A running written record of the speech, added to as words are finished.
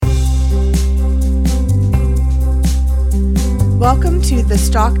Welcome to the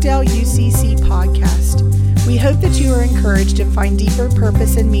Stockdale UCC podcast. We hope that you are encouraged and find deeper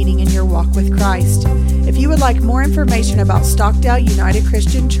purpose and meaning in your walk with Christ. If you would like more information about Stockdale United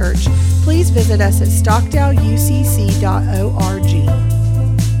Christian Church, please visit us at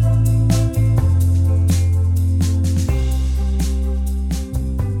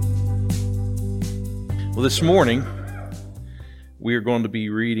Well, this morning, we are going to be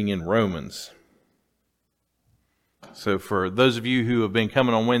reading in Romans. So for those of you who have been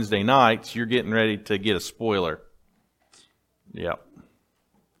coming on Wednesday nights, you're getting ready to get a spoiler. Yep,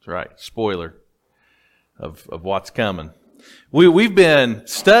 that's right, spoiler of what's coming. We've been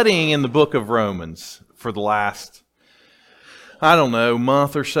studying in the book of Romans for the last,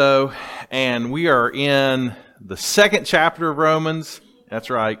 month or so, and we are in the second chapter of Romans. That's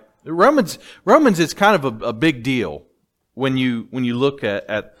right. Romans is kind of a big deal when you look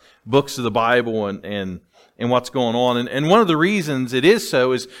at books of the Bible and what's going on. And one of the reasons it is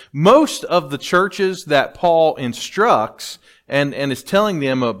so is most of the churches that Paul instructs and is telling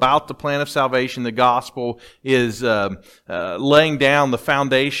them about the plan of salvation, the gospel, is laying down the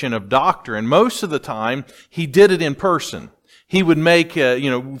foundation of doctrine. Most of the time, he did it in person. He would make,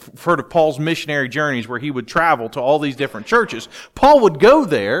 you've heard of Paul's missionary journeys where he would travel to all these different churches. Paul would go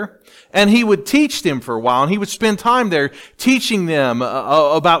there and he would teach them for a while, and he would spend time there teaching them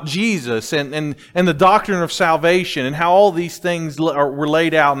about Jesus and the doctrine of salvation and how all these things were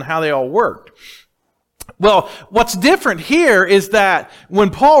laid out and how they all worked. Well, what's different here is that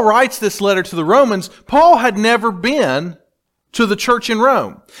when Paul writes this letter to the Romans, Paul had never been to the church in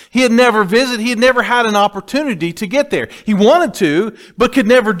Rome. He had never visited. He had never had an opportunity to get there. He wanted to, but could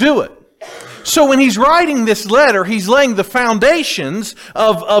never do it. So when he's writing this letter, he's laying the foundations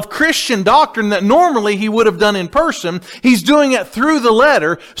of Christian doctrine that normally he would have done in person. He's doing it through the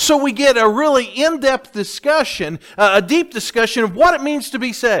letter, so we get a really in-depth discussion, a deep discussion of what it means to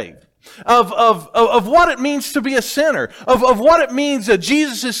be saved. Of what it means to be a sinner, of what it means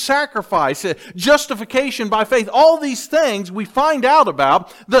Jesus' sacrifice, justification by faith. All these things we find out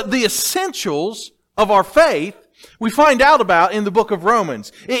about, the essentials of our faith, we find out about in the book of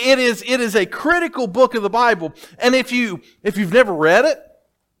Romans. It is a critical book of the Bible, and if you've never read it,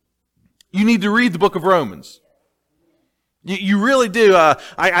 you need to read the book of Romans. You really do.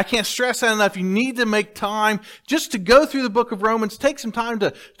 I can't stress that enough. You need to make time just to go through the book of Romans. Take some time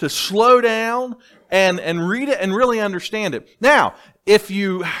to slow down and read it and really understand it. Now, if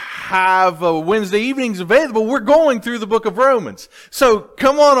you have Wednesday evenings available, we're going through the book of Romans. So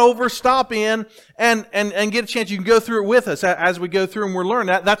come on over, stop in, and get a chance. You can go through it with us as we go through and we're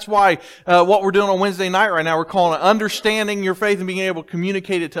learning. That's why what we're doing on Wednesday night right now, we're calling it Understanding Your Faith and Being Able to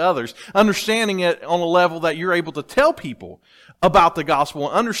Communicate it to Others. Understanding it on a level that you're able to tell people about the gospel.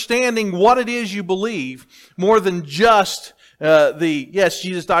 Understanding what it is you believe more than just yes,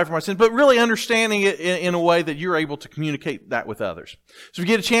 Jesus died for my sins, but really understanding it in a way that you're able to communicate that with others. So if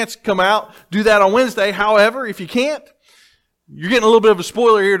you get a chance to come out, do that on Wednesday. However, if you can't, you're getting a little bit of a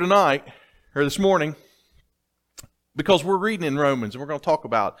spoiler here tonight, or this morning, because we're reading in Romans, and we're going to talk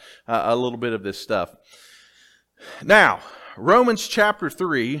about a little bit of this stuff. Now, Romans chapter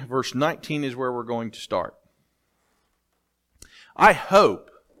 3, verse 19 is where we're going to start. I hope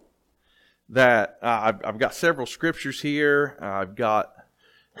that I've got several scriptures here. I've got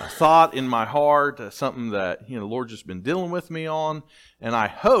a thought in my heart, something that the Lord's just been dealing with me on, and I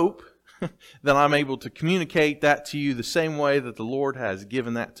hope that I'm able to communicate that to you the same way that the Lord has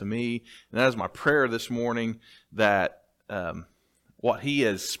given that to me. And that is my prayer this morning, that what He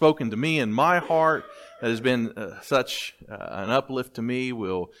has spoken to me in my heart, that has been such an uplift to me,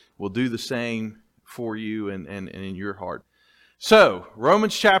 will do the same for you and in your heart. So,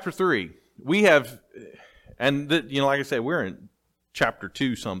 Romans chapter 3. We have, and like I said, we're in chapter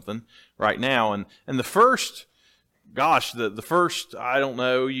 2 something right now, and the first, the first,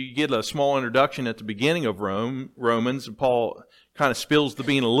 you get a small introduction at the beginning of Romans, and Paul kind of spills the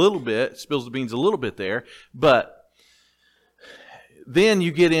beans a little bit there, but then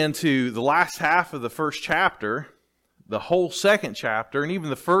you get into the last half of the first chapter, the whole second chapter, and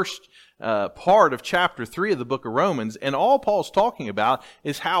even the first part of chapter 3 of the book of Romans, and all Paul's talking about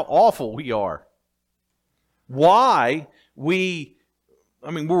is how awful we are. Why we're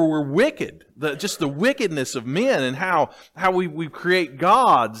wicked. Just the wickedness of men, and how we create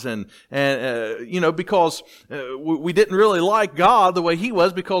gods, and because we didn't really like God the way He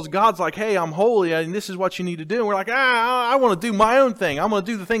was, because God's like, hey, I'm holy, and this is what you need to do. And we're like, I want to do my own thing. I'm going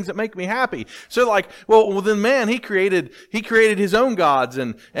to do the things that make me happy. So like, well then man, He created His own gods,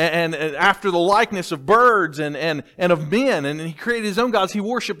 and after the likeness of birds and of men, and He created His own gods. He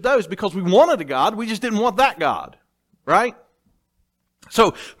worshipped those because we wanted a God. We just didn't want that God, right?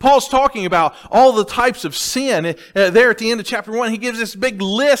 So Paul's talking about all the types of sin. There at the end of chapter 1, he gives this big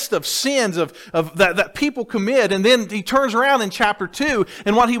list of sins that people commit. And then he turns around in chapter 2,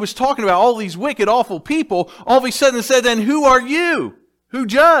 and what he was talking about, all these wicked, awful people, all of a sudden said, then who are you who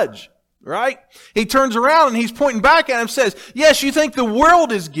judge? Right? He turns around and he's pointing back at him and says, yes, you think the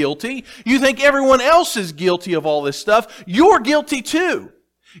world is guilty. You think everyone else is guilty of all this stuff. You're guilty too.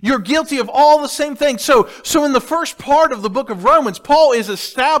 You're guilty of all the same things. So in the first part of the book of Romans, Paul is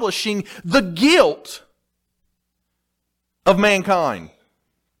establishing the guilt of mankind.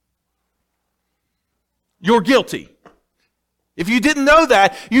 You're guilty. If you didn't know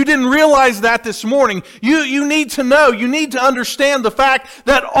that, you didn't realize that this morning, you need to know, you need to understand the fact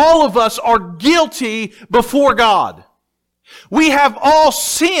that all of us are guilty before God. We have all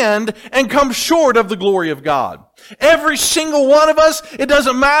sinned and come short of the glory of God. Every single one of us, it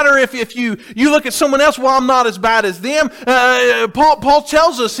doesn't matter if you look at someone else, well, I'm not as bad as them. Paul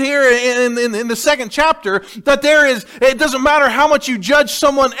tells us here in the second chapter that it doesn't matter how much you judge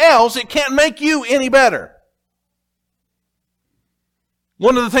someone else, it can't make you any better.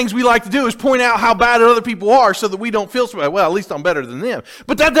 One of the things we like to do is point out how bad other people are so that we don't feel so bad. Well, at least I'm better than them.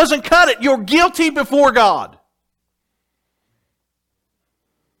 But that doesn't cut it. You're guilty before God.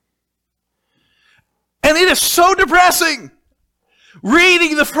 And it is so depressing.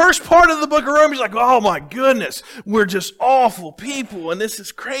 Reading the first part of the book of Romans, like, oh my goodness, we're just awful people, and this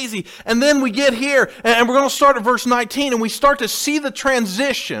is crazy. And then we get here, and we're going to start at verse 19, and we start to see the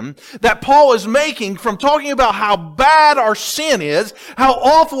transition that Paul is making from talking about how bad our sin is, how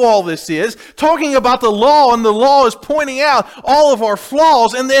awful all this is, talking about the law, and the law is pointing out all of our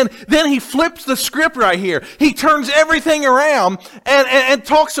flaws, and then he flips the script right here. He turns everything around and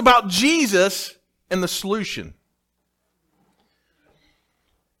talks about Jesus and the solution.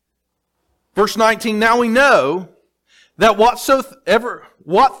 Verse 19, now we know that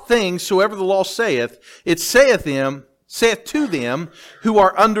what things soever the law saith, it saith to them who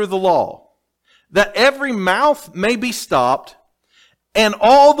are under the law, that every mouth may be stopped, and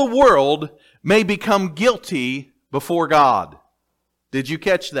all the world may become guilty before God. Did you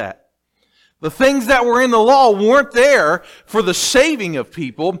catch that? The things that were in the law weren't there for the saving of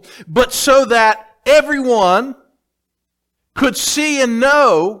people, but so that everyone could see and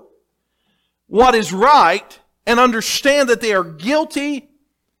know what is right and understand that they are guilty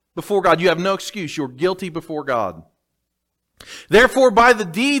before God. You have no excuse. You're guilty before God. Therefore, by the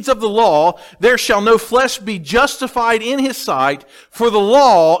deeds of the law, there shall no flesh be justified in his sight, for the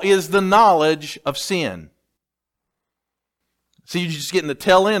law is the knowledge of sin. See, you're just getting the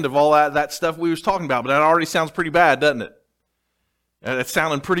tail end of all that stuff we was talking about, but that already sounds pretty bad, doesn't it? It's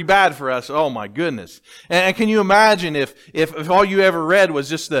sounding pretty bad for us. Oh my goodness. And can you imagine if all you ever read was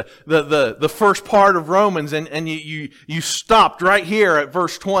just the first part of Romans and you stopped right here at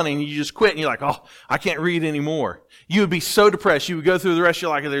verse 20 and you just quit and you're like, oh, I can't read anymore. You would be so depressed. You would go through the rest of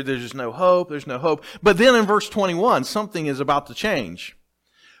your life, there's just no hope, there's no hope. But then in verse 21, something is about to change.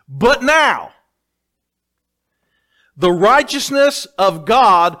 But now, the righteousness of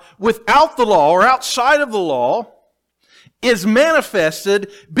God without the law or outside of the law is manifested,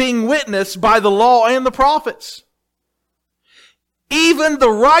 being witnessed by the law and the prophets. Even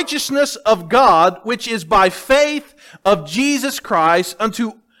the righteousness of God, which is by faith of Jesus Christ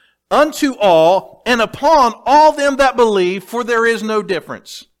unto all and upon all them that believe, for there is no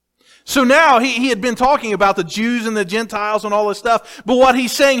difference. So now he had been talking about the Jews and the Gentiles and all this stuff, but what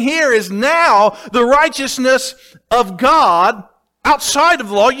he's saying here is now the righteousness of God outside of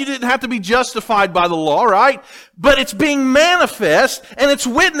the law. You didn't have to be justified by the law, right? But it's being manifest and it's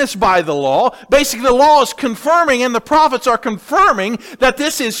witnessed by the law. Basically, the law is confirming and the prophets are confirming that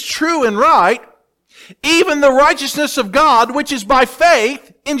this is true and right. Even the righteousness of God, which is by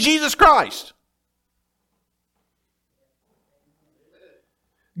faith in Jesus Christ.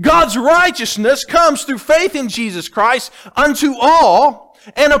 God's righteousness comes through faith in Jesus Christ unto all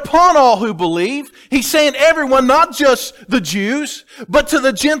and upon all who believe. He's saying everyone, not just the Jews, but to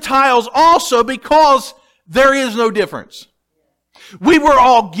the Gentiles also, because there is no difference. We were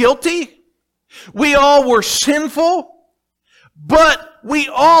all guilty. We all were sinful. But we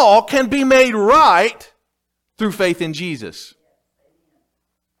all can be made right through faith in Jesus.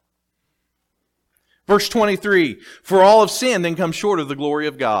 Verse 23, for all have sinned and come short of the glory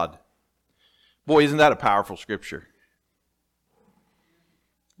of God. Boy, isn't that a powerful scripture?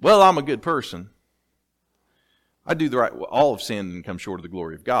 Well, I'm a good person. I do the right, all have sinned and come short of the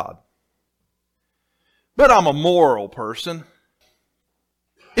glory of God. But I'm a moral person.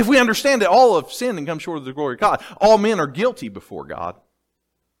 If we understand that all have sinned and come short of the glory of God, all men are guilty before God.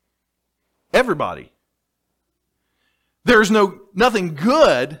 Everybody. There's nothing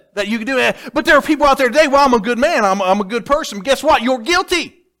good that you can do. But there are people out there today, well, I'm a good man. I'm a good person. Guess what? You're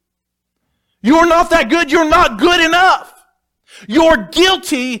guilty. You're not that good. You're not good enough. You're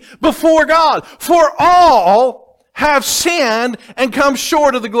guilty before God. For all have sinned and come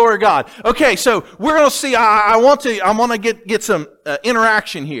short of the glory of God. Okay, so we're going to see, I want to get some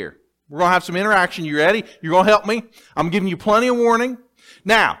interaction here. We're going to have some interaction. You ready? You're going to help me? I'm giving you plenty of warning.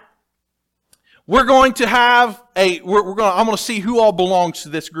 Now, we're going to have I'm going to see who all belongs to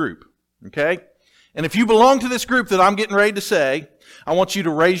this group. Okay? And if you belong to this group that I'm getting ready to say, I want you to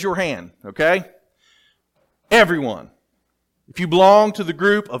raise your hand. Okay? Everyone. If you belong to the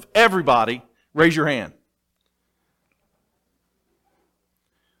group of everybody, raise your hand.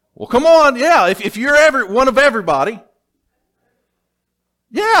 Well, come on. Yeah, if you're one of everybody.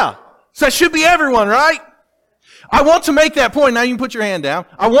 Yeah. So that should be everyone, right? I want to make that point. Now you can put your hand down.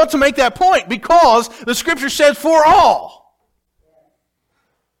 I want to make that point because the Scripture says for all.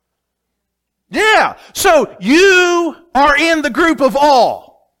 Yeah. So you are in the group of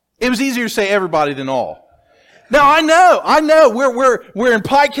all. It was easier to say everybody than all. Now I know, we're in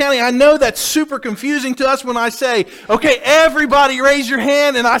Pike County. I know that's super confusing to us when I say, okay, everybody raise your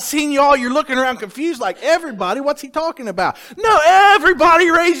hand, and I seen you all, you're looking around confused like, everybody, what's he talking about? No, everybody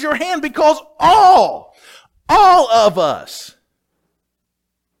raise your hand because all of us.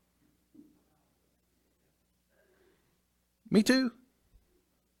 Me too.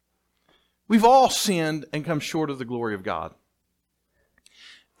 We've all sinned and come short of the glory of God.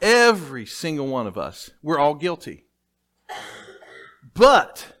 Every single one of us. We're all guilty.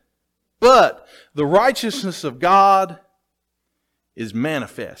 But the righteousness of God is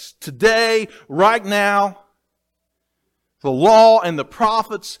manifest. Today, right now, the law and the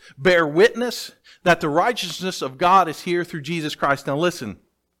prophets bear witness that the righteousness of God is here through Jesus Christ. Now listen.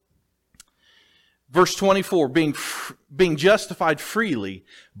 Verse 24, being justified freely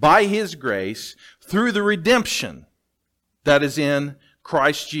by His grace through the redemption that is in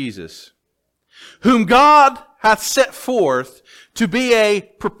Christ Jesus, whom God hath set forth to be a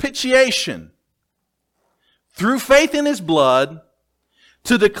propitiation through faith in His blood,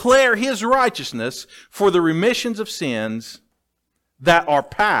 to declare His righteousness for the remissions of sins that are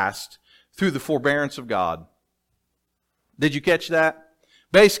past through the forbearance of God. Did you catch that?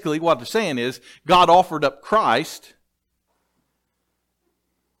 Basically, what they're saying is, God offered up Christ.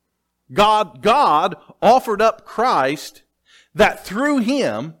 God offered up Christ that through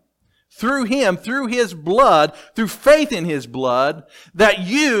Him, through His blood, through faith in His blood, that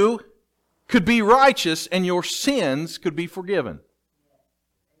you could be righteous and your sins could be forgiven.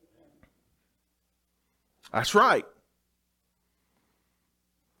 That's right.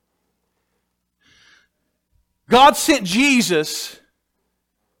 God sent Jesus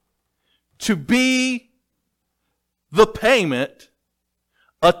to be the payment,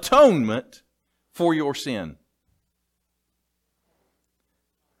 atonement for your sin.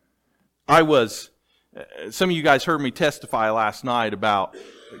 Some of you guys heard me testify last night about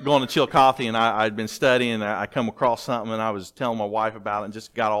going to Chillicothe, and I'd been studying, and I come across something, and I was telling my wife about it, and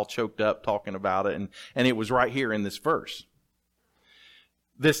just got all choked up talking about it, and it was right here in this verse.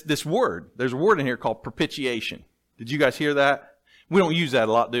 This word, there's a word in here called propitiation. Did you guys hear that? We don't use that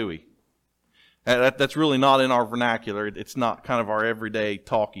a lot, do we? That's really not in our vernacular. It's not kind of our everyday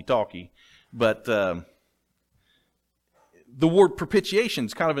talky. But the word propitiation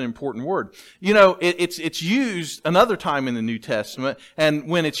is kind of an important word. You know, it's used another time in the New Testament, and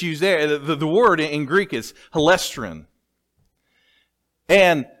when it's used there, the word in Greek is halestrin.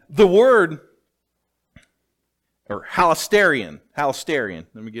 And the word, or halasterion,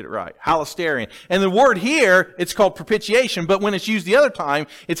 let me get it right, halasterion. And the word here, it's called propitiation, but when it's used the other time,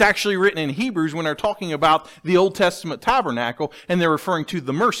 it's actually written in Hebrews when they're talking about the Old Testament tabernacle, and they're referring to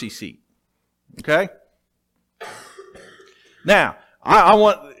the mercy seat. Okay? Now, I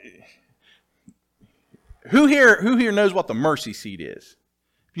want, who here knows what the mercy seat is?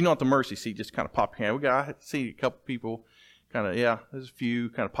 If you know what the mercy seat, just kind of pop your hand. I see a couple people there's a few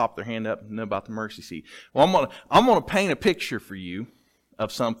kind of pop their hand up and know about the mercy seat. Well, I'm gonna paint a picture for you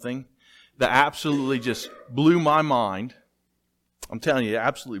of something that absolutely just blew my mind. I'm telling you, it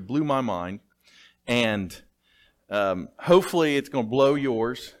absolutely blew my mind. And hopefully it's going to blow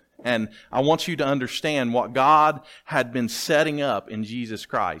yours. And I want you to understand what God had been setting up in Jesus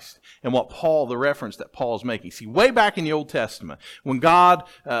Christ and what the reference that Paul is making. See, way back in the Old Testament, when God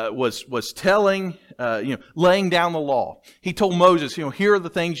was telling, laying down the law, He told Moses, here are the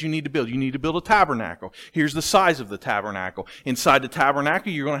things you need to build. You need to build a tabernacle. Here's the size of the tabernacle. Inside the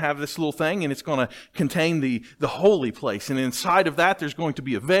tabernacle, you're going to have this little thing, and it's going to contain the holy place. And inside of that, there's going to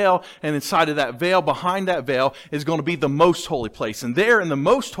be a veil, and inside of that veil, behind that veil, is going to be the most holy place. And there in the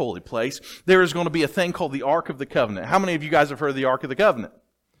most holy place, there is going to be a thing called the Ark of the Covenant. How many of you guys have heard of the Ark of the Covenant?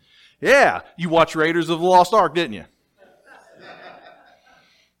 Yeah, you watched Raiders of the Lost Ark, didn't you?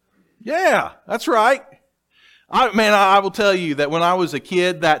 Yeah, that's right. I will tell you that when I was a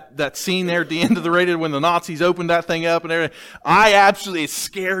kid, that scene there at the end of the Raiders when the Nazis opened that thing up and everything, it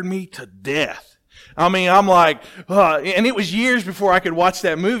scared me to death. I'm like, and it was years before I could watch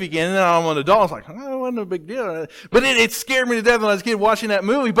that movie again. And then I'm an adult. I was like, it wasn't a big deal. But it scared me to death when I was a kid watching that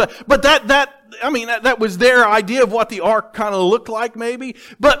movie. But that was their idea of what the ark kind of looked like, maybe.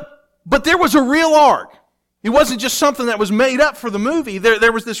 But there was a real ark. It wasn't just something that was made up for the movie.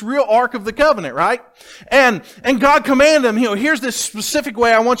 There was this real Ark of the Covenant, right? And God commanded them, here's this specific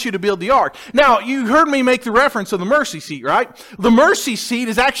way I want you to build the ark. Now, you heard me make the reference of the mercy seat, right? The mercy seat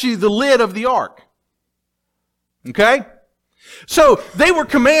is actually the lid of the ark. Okay? So, they were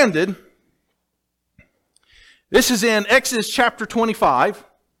commanded. This is in Exodus chapter 25,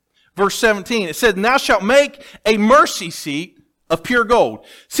 verse 17. It said, "Thou shalt make a mercy seat of pure gold."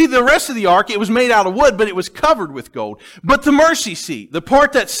 See, the rest of the ark, it was made out of wood, but it was covered with gold. But the mercy seat, the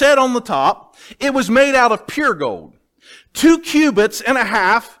part that sat on the top, it was made out of pure gold. 2 cubits and a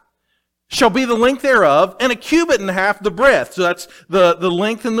half shall be the length thereof, and 1.5 cubits the breadth. So that's the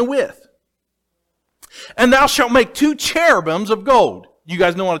length and the width. "And thou shalt make 2 cherubims of gold." You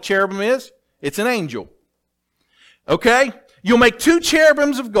guys know what a cherubim is? It's an angel. Okay? You'll make 2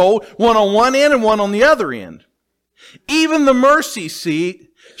 cherubims of gold, one on one end and one on the other end. "Even the mercy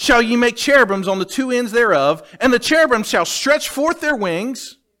seat shall ye make cherubims on the 2 ends thereof, and the cherubims shall stretch forth their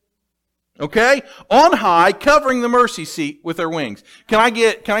wings," okay, "on high, covering the mercy seat with their wings." Hey, why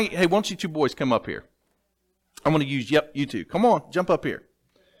don't you 2 boys come up here? I'm going to use, you 2. Come on, jump up here.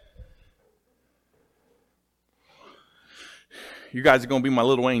 You guys are going to be my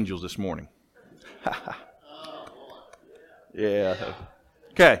little angels this morning. Yeah.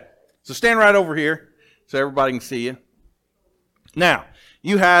 Okay, so stand right over here so everybody can see you. Now,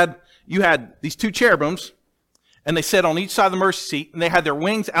 you had these 2 cherubims, and they sat on each side of the mercy seat, and they had their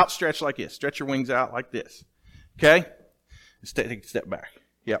wings outstretched like this. Stretch your wings out like this. Okay? Take a step back.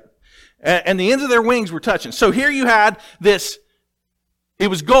 Yep. And the ends of their wings were touching. So here you had this, it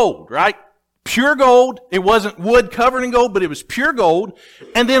was gold, right? Pure gold. It wasn't wood covered in gold, but it was pure gold.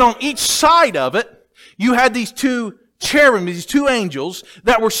 And then on each side of it, you had these 2 cherubim, these 2 angels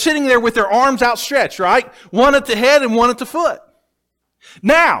that were sitting there with their arms outstretched, right? One at the head and one at the foot.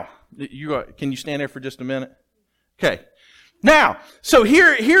 Now, can you stand there for just a minute? Okay. Now, so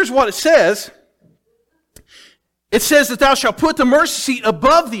here's what it says. It says that thou shalt put the mercy seat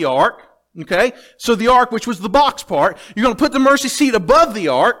above the ark. Okay? So the ark, which was the box part, you're going to put the mercy seat above the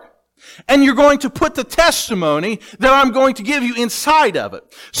ark. And you're going to put the testimony that I'm going to give you inside of it.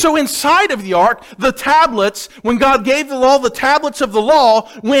 So inside of the ark, the tablets, when God gave the law, the tablets of the law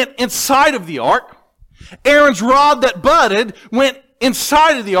went inside of the ark. Aaron's rod that budded went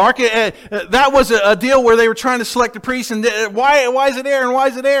inside of the ark. That was a deal where they were trying to select a priest. And why is it Aaron? Why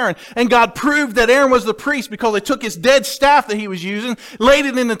is it Aaron? And God proved that Aaron was the priest because they took his dead staff that he was using, laid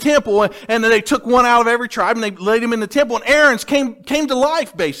it in the temple, and then they took one out of every tribe and they laid him in the temple. And Aaron's came to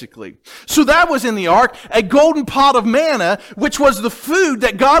life, basically. So that was in the ark, a golden pot of manna, which was the food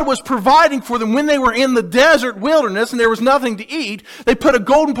that God was providing for them when they were in the desert wilderness and there was nothing to eat. They put a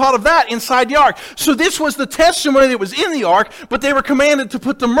golden pot of that inside the ark. So this was the testimony that was in the ark, but they were commanded to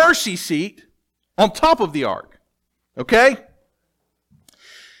put the mercy seat on top of the ark. Okay?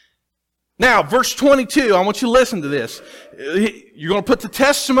 Now, verse 22, I want you to listen to this. You're going to put the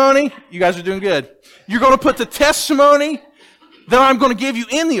testimony, you guys are doing good. You're going to put the testimony that I'm going to give you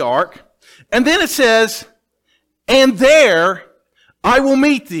in the ark. And then it says, "And there I will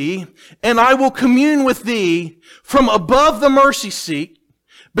meet thee, and I will commune with thee from above the mercy seat,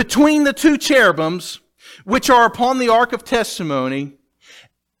 between the 2 cherubims, which are upon the ark of testimony,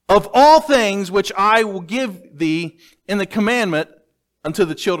 of all things which I will give thee in the commandment unto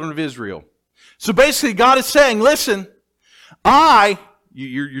the children of Israel." So basically God is saying, listen,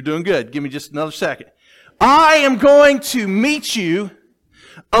 you're doing good. Give me just another second. I am going to meet you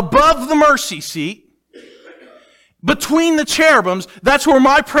above the mercy seat, between the cherubims. That's where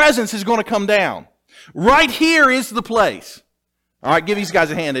my presence is going to come down. Right here is the place. All right, give these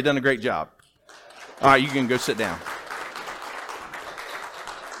guys a hand. They've done a great job. All right, you can go sit down.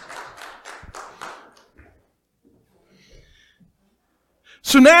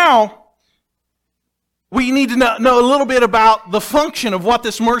 So now, we need to know a little bit about the function of what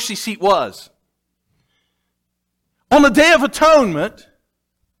this mercy seat was. On the Day of Atonement,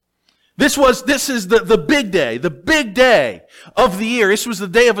 this is the big day of the year. This was the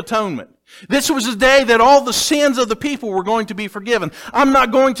Day of Atonement. This was the day that all the sins of the people were going to be forgiven. I'm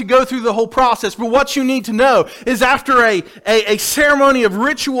not going to go through the whole process, but what you need to know is after a ceremony of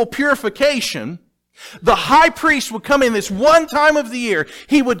ritual purification, the high priest would come in this one time of the year.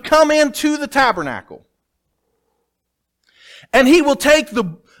 He would come into the tabernacle. And he will take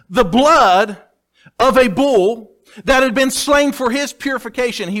the blood of a bull that had been slain for his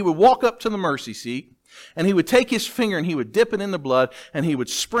purification. He would walk up to the mercy seat, and he would take his finger and he would dip it in the blood, and he would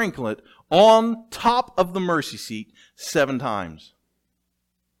sprinkle it on top of the mercy seat 7 times.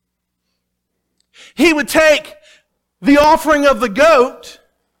 He would take the offering of the goat,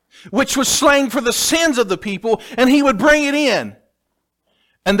 which was slain for the sins of the people, and he would bring it in.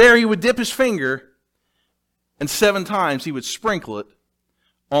 And there he would dip his finger, and 7 times he would sprinkle it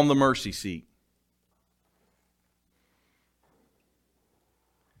on the mercy seat.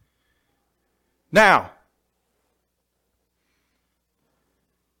 Now,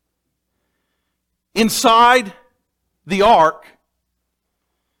 inside the ark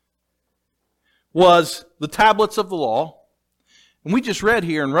was the tablets of the law. And we just read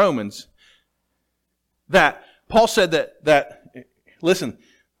here in Romans that Paul said that listen,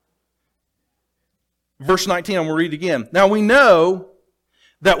 verse 19, I'm going to read it again. Now we know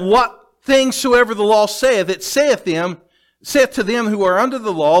that what things soever the law saith, it saith to them who are under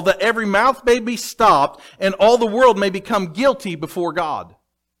the law, that every mouth may be stopped, and all the world may become guilty before God.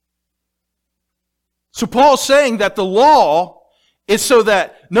 So Paul's saying that the law is so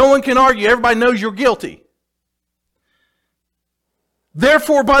that no one can argue. Everybody knows you're guilty.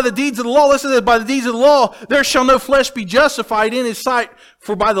 Therefore, by the deeds of the law, listen to this, by the deeds of the law, there shall no flesh be justified in his sight,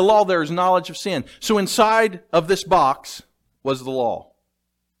 for by the law there is knowledge of sin. So inside of this box was the law.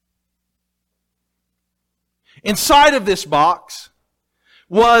 Inside of this box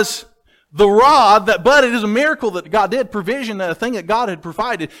was the rod that budded. It is a miracle that God did, provision, a thing that God had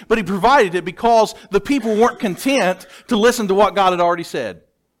provided, but He provided it because the people weren't content to listen to what God had already said.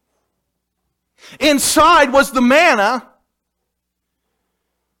 Inside was the manna,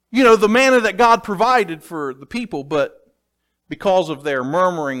 the manna that God provided for the people, but because of their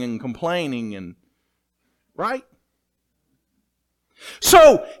murmuring and complaining right?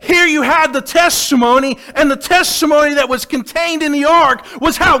 So, here you had the testimony, and the testimony that was contained in the ark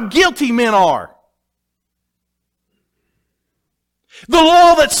was how guilty men are. The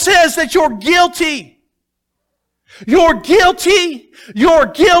law that says that you're guilty. You're guilty. You're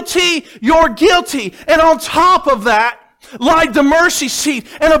guilty. You're guilty. And on top of that, lied the mercy seat,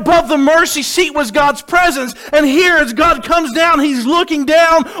 and above the mercy seat was God's presence. And here as God comes down, He's looking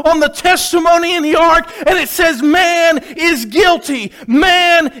down on the testimony in the ark, and it says, man is guilty,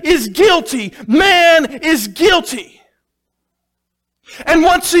 man is guilty, man is guilty. And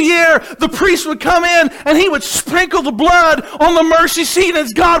once a year, the priest would come in and he would sprinkle the blood on the mercy seat, and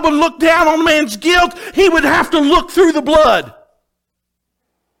as God would look down on the man's guilt, he would have to look through the blood.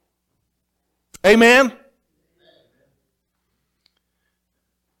 Amen?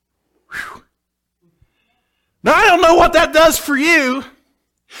 Now, I don't know what that does for you,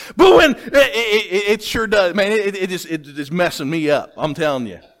 but when it sure does, man, it just messing me up, I'm telling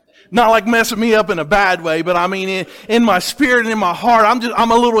you. Not like messing me up in a bad way, but I mean in my spirit and in my heart,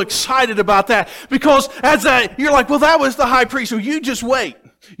 I'm a little excited about that, because you're like, well, that was the high priest. So you just wait.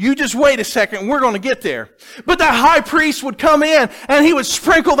 You just wait a second, we're going to get there. But that high priest would come in and he would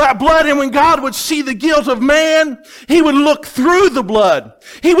sprinkle that blood, and when God would see the guilt of man, He would look through the blood.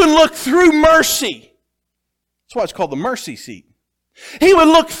 He would look through mercy. That's why it's called the mercy seat. He would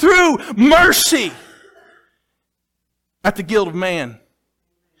look through mercy at the guilt of man.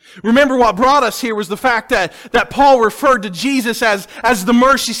 Remember, what brought us here was the fact that Paul referred to Jesus as the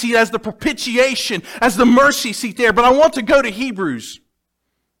mercy seat, as the propitiation, as the mercy seat there. But I want to go to Hebrews.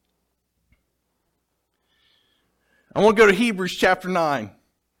 I want to go to Hebrews chapter 9.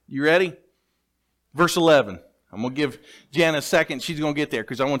 You ready? Verse 11. I'm going to give Jan a second. She's going to get there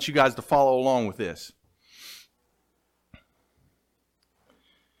because I want you guys to follow along with this.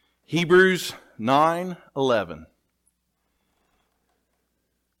 Hebrews 9:11.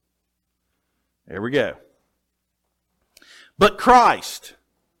 There we go. But Christ,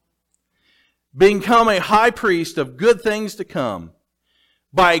 being become a high priest of good things to come,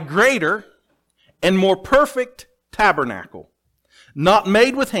 by a greater and more perfect tabernacle, not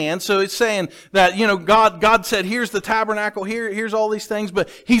made with hands. So it's saying that, God said, here's the tabernacle, here's all these things, but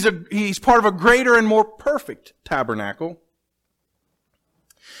he's part of a greater and more perfect tabernacle.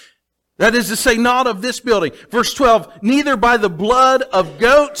 That is to say, not of this building. Verse 12, neither by the blood of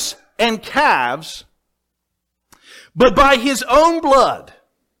goats and calves, but by his own blood.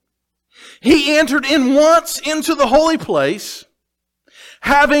 He entered in once into the holy place,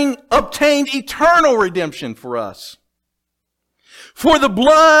 having obtained eternal redemption for us. For the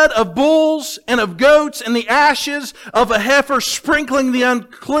blood of bulls and of goats and the ashes of a heifer sprinkling the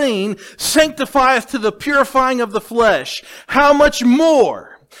unclean sanctifieth to the purifying of the flesh. How much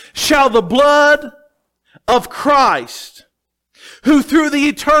more shall the blood of Christ, who through the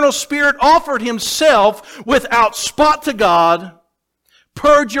eternal Spirit offered himself without spot to God,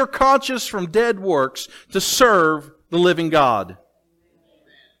 purge your conscience from dead works to serve the living God?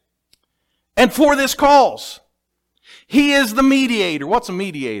 And for this cause, he is the mediator. What's a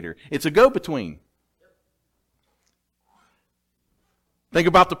mediator? It's a go-between. Think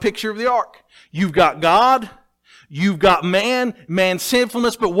about the picture of the ark. You've got God, you've got man's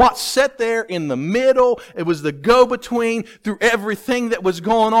sinfulness, but what's set there in the middle? It was the go-between through everything that was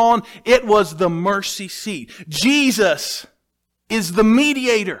going on. It was the mercy seat. Jesus is the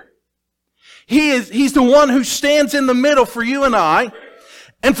mediator. He's the one who stands in the middle for you and I.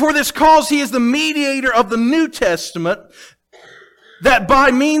 And for this cause, he is the mediator of the New Testament, that by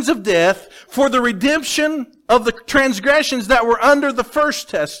means of death, for the redemption of the transgressions that were under the first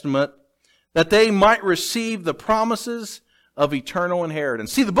testament, that they might receive the promises of eternal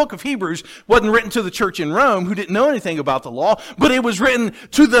inheritance. See, the book of Hebrews wasn't written to the church in Rome who didn't know anything about the law, but it was written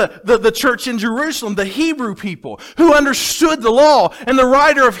to the church in Jerusalem, the Hebrew people who understood the law. And the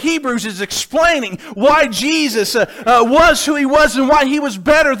writer of Hebrews is explaining why Jesus was who he was and why he was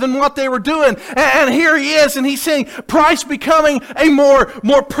better than what they were doing. And here he is, and he's saying Christ becoming a more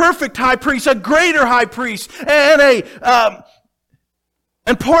perfect high priest, a greater high priest, and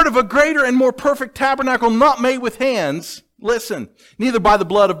part of a greater and more perfect tabernacle not made with hands. Listen, neither by the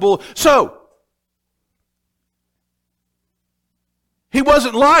blood of bull. So, he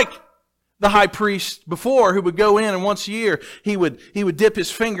wasn't like the high priest before who would go in and once a year he would dip his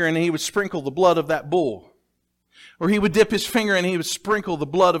finger and he would sprinkle the blood of that bull. Or he would dip his finger and he would sprinkle the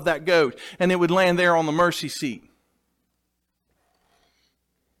blood of that goat, and it would land there on the mercy seat.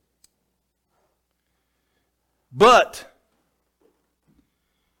 But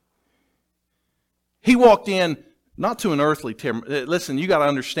he walked in not to an earthly temple. Listen, you got to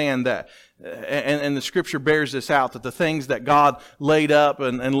understand that. And the Scripture bears this out, that the things that God laid up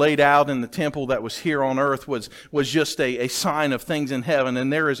and laid out in the temple that was here on earth was just a sign of things in heaven.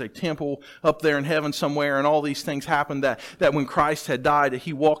 And there is a temple up there in heaven somewhere, and all these things happened that when Christ had died,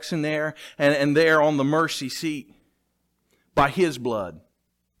 he walks in there, and there on the mercy seat, by his blood.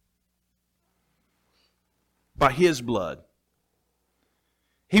 By his blood.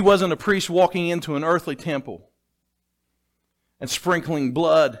 He wasn't a priest walking into an earthly temple and sprinkling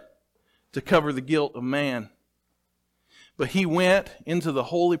blood to cover the guilt of man. But he went into the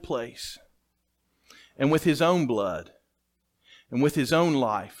holy place, and with his own blood and with his own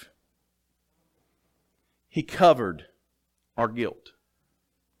life, he covered our guilt.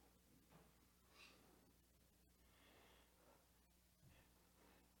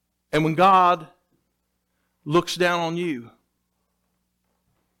 And when God looks down on you,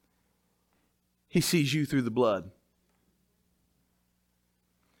 he sees you through the blood.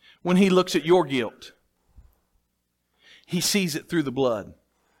 When he looks at your guilt, he sees it through the blood.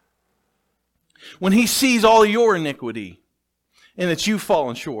 When he sees all of your iniquity and that you've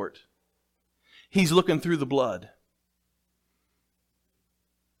fallen short, he's looking through the blood.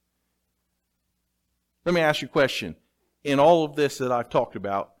 Let me ask you a question. In all of this that I've talked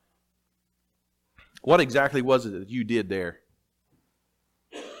about, what exactly was it that you did there?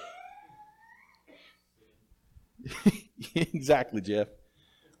 Exactly, Jeff.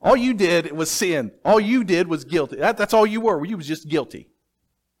 All you did was sin. All you did was guilty. That's all you were. You was just guilty.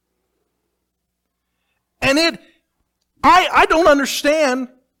 And I don't understand.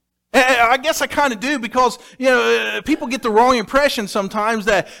 I guess I kind of do, because people get the wrong impression sometimes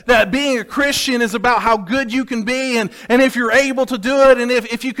that being a Christian is about how good you can be, and if you're able to do it, and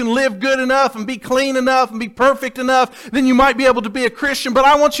if you can live good enough and be clean enough and be perfect enough, then you might be able to be a Christian. But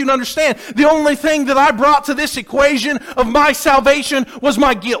I want you to understand, the only thing that I brought to this equation of my salvation was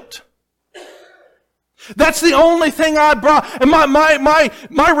my guilt. That's the only thing I brought. And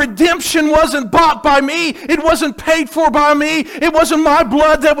my redemption wasn't bought by me. It wasn't paid for by me. It wasn't my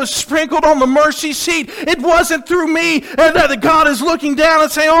blood that was sprinkled on the mercy seat. It wasn't through me that God is looking down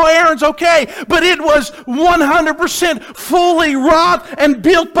and saying, oh, Aaron's okay. But it was 100% fully wrought and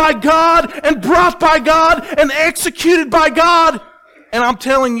built by God and brought by God and executed by God. And I'm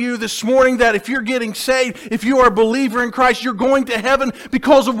telling you this morning that if you're getting saved, if you are a believer in Christ, you're going to heaven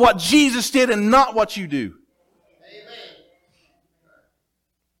because of what Jesus did and not what you do. Amen.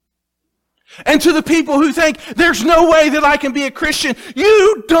 And to the people who think there's no way that I can be a Christian,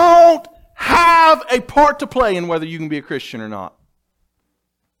 you don't have a part to play in whether you can be a Christian or not.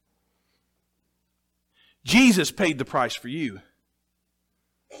 Jesus paid the price for you.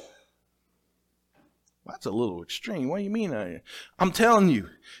 That's a little extreme. What do you mean? I'm telling you,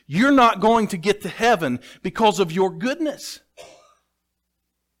 you're not going to get to heaven because of your goodness.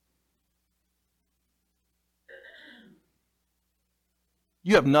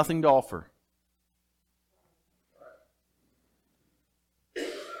 You have nothing to offer.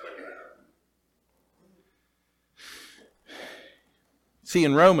 See,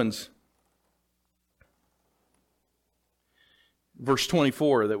 in Romans, verse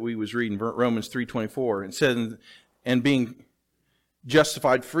 24 that we was reading, Romans 3:24, it says, and being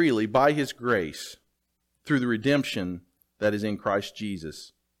justified freely by His grace through the redemption that is in Christ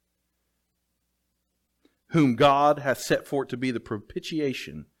Jesus, whom God hath set forth to be the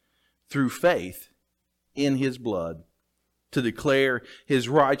propitiation through faith in His blood, to declare His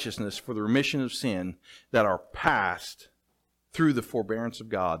righteousness for the remission of sin that are past through the forbearance of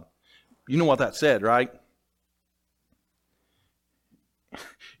God. You know what that said, right?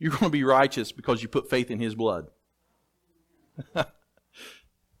 You're going to be righteous because you put faith in His blood.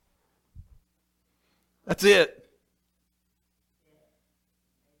 That's it.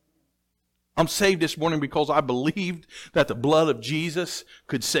 I'm saved this morning because I believed that the blood of Jesus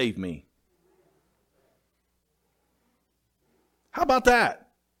could save me. How about that?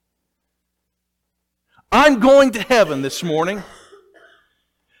 I'm going to heaven this morning.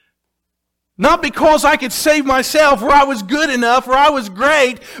 Not because I could save myself, or I was good enough, or I was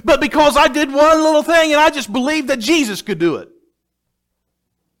great, but because I did one little thing and I just believed that Jesus could do it.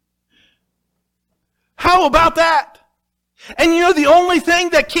 How about that? And you know the only thing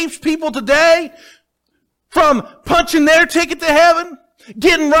that keeps people today from punching their ticket to heaven,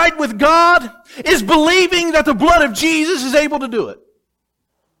 getting right with God, is believing that the blood of Jesus is able to do it.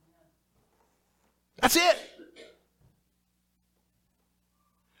 That's it.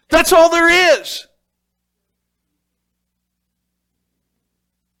 That's all there is.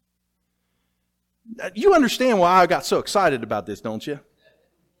 You understand why I got so excited about this, don't you?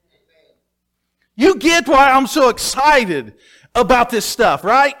 You get why I'm so excited about this stuff,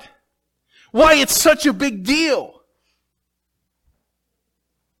 right? Why it's such a big deal.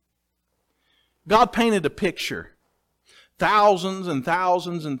 God painted a picture thousands and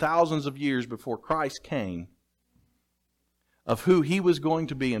thousands and thousands of years before Christ came of who He was going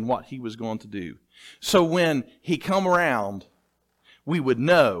to be and what He was going to do. So when He come around, we would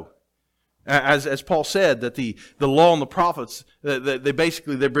know, as Paul said, that the law and the prophets, they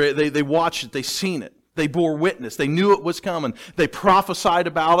basically they watched it, they seen it, they bore witness, they knew it was coming, they prophesied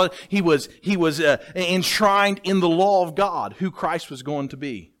about it. He was enshrined in the law of God who Christ was going to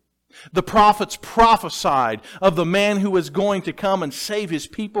be. The prophets prophesied of the man who was going to come and save His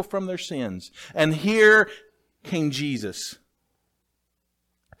people from their sins. And here came Jesus.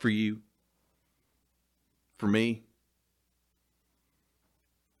 For you, for me.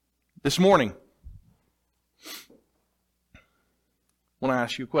 This morning, I want to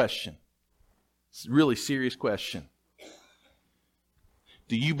ask you a question. It's a really serious question.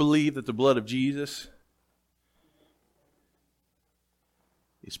 Do you believe that the blood of Jesus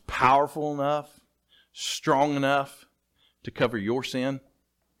is powerful enough, strong enough to cover your sin?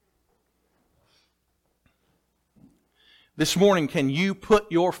 This morning, can you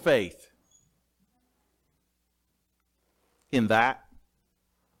put your faith in that?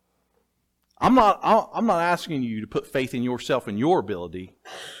 I'm not asking you to put faith in yourself and your ability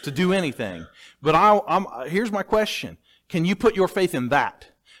to do anything. But here's my question. Can you put your faith in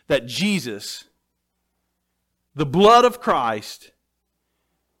that? That Jesus, the blood of Christ,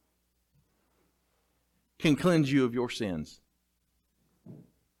 can cleanse you of your sins?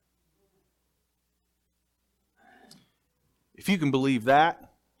 If you can believe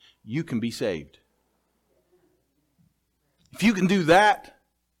that, you can be saved. If you can do that,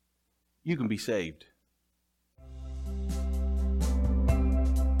 you can be saved.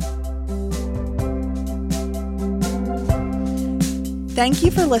 Thank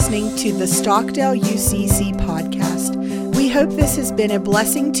you for listening to the Stockdale UCC podcast. We hope this has been a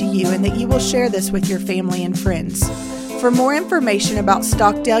blessing to you and that you will share this with your family and friends. For more information about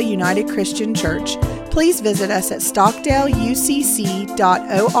Stockdale United Christian Church, please visit us at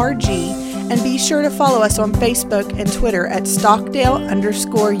stockdaleucc.org and be sure to follow us on Facebook and Twitter at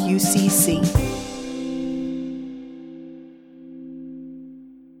Stockdale_UCC.